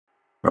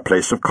a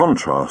place of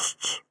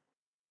contrasts.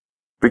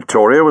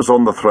 Victoria was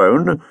on the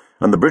throne,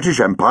 and the British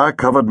Empire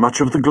covered much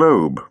of the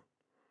globe.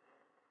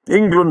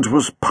 England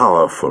was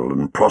powerful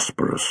and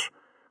prosperous,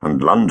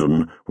 and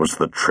London was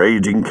the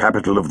trading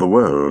capital of the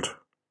world.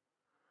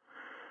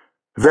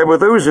 There were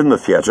those in the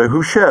theatre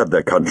who shared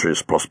their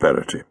country's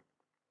prosperity,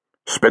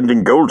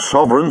 spending gold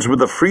sovereigns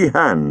with a free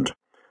hand,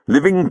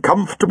 living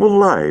comfortable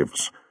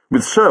lives,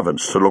 with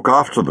servants to look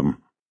after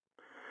them.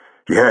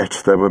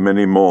 Yet there were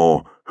many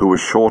more who were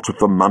short of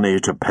the money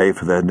to pay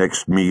for their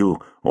next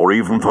meal, or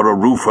even for a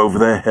roof over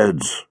their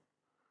heads.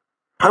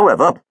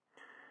 However,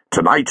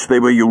 tonight they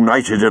were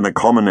united in a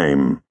common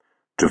aim,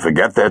 to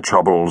forget their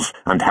troubles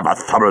and have a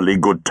thoroughly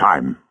good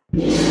time.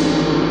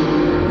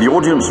 The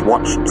audience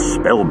watched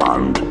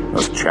spellbound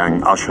as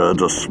Chiang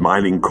ushered a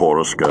smiling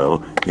chorus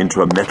girl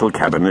into a metal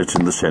cabinet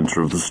in the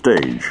center of the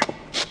stage.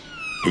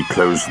 He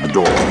closed the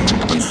door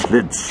and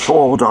slid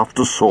sword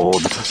after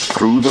sword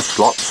through the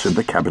slots in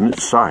the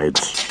cabinet's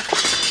sides.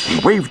 He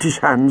waved his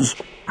hands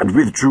and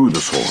withdrew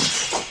the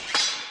swords.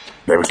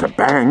 There was a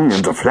bang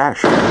and a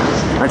flash,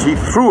 and he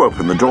threw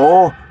open the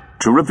door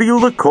to reveal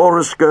the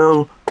chorus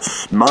girl,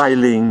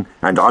 smiling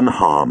and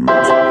unharmed.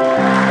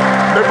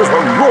 There was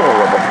a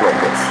roar of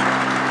applause.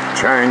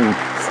 Chiang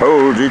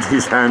folded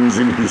his hands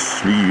in his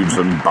sleeves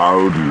and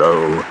bowed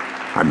low,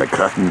 and the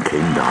curtain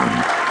came down.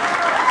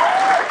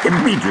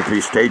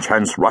 Immediately,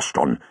 stagehands rushed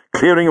on,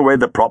 clearing away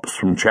the props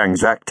from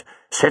Chiang's act,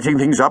 setting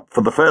things up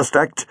for the first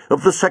act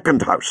of the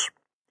second house.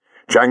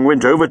 Chiang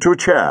went over to a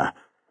chair,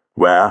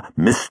 where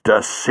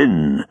Mr.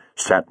 Sin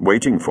sat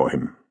waiting for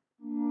him.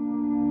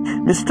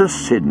 Mr.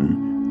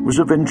 Sin was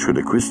a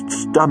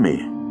ventriloquist's dummy.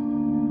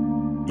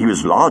 He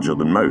was larger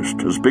than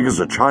most, as big as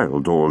a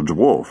child or a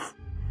dwarf.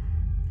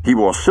 He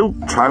wore silk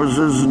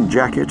trousers and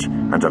jacket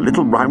and a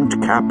little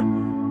round cap,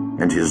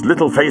 and his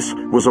little face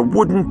was a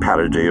wooden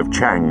parody of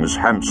Chiang's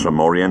handsome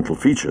oriental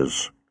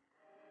features.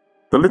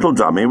 The little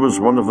dummy was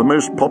one of the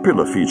most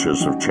popular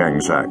features of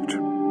Chiang's act.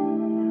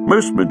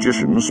 Most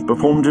magicians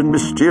performed in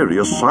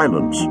mysterious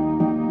silence,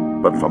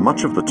 but for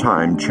much of the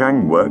time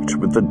Chiang worked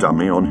with the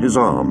dummy on his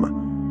arm.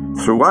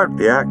 Throughout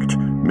the act,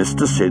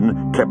 Mr.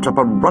 Sin kept up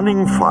a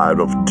running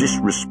fire of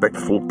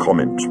disrespectful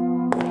comment.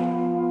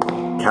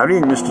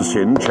 Carrying Mr.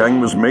 Sin, Chiang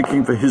was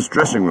making for his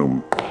dressing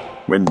room,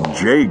 when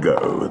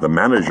Jago, the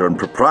manager and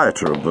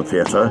proprietor of the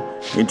theatre,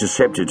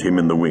 intercepted him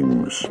in the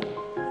wings.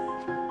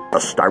 A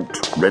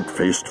stout,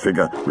 red-faced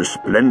figure,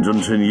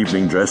 resplendent in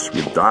evening dress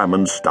with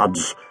diamond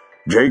studs,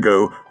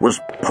 Jago was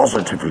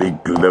positively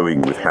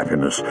glowing with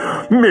happiness.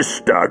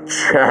 "Mr.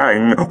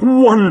 Chiang!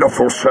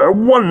 Wonderful, sir,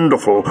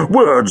 wonderful!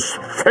 Words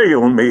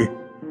fail me."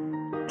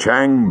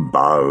 Chiang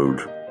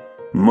bowed.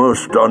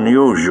 "Most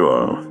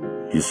unusual,"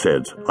 he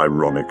said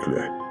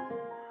ironically.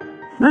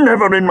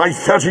 "Never in my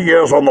 30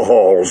 years on the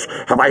halls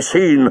have I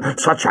seen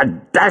such a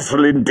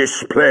dazzling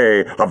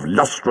display of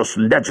lustrous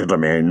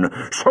legerdemain,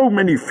 so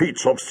many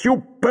feats of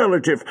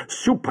superlative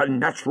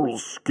supernatural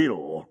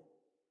skill."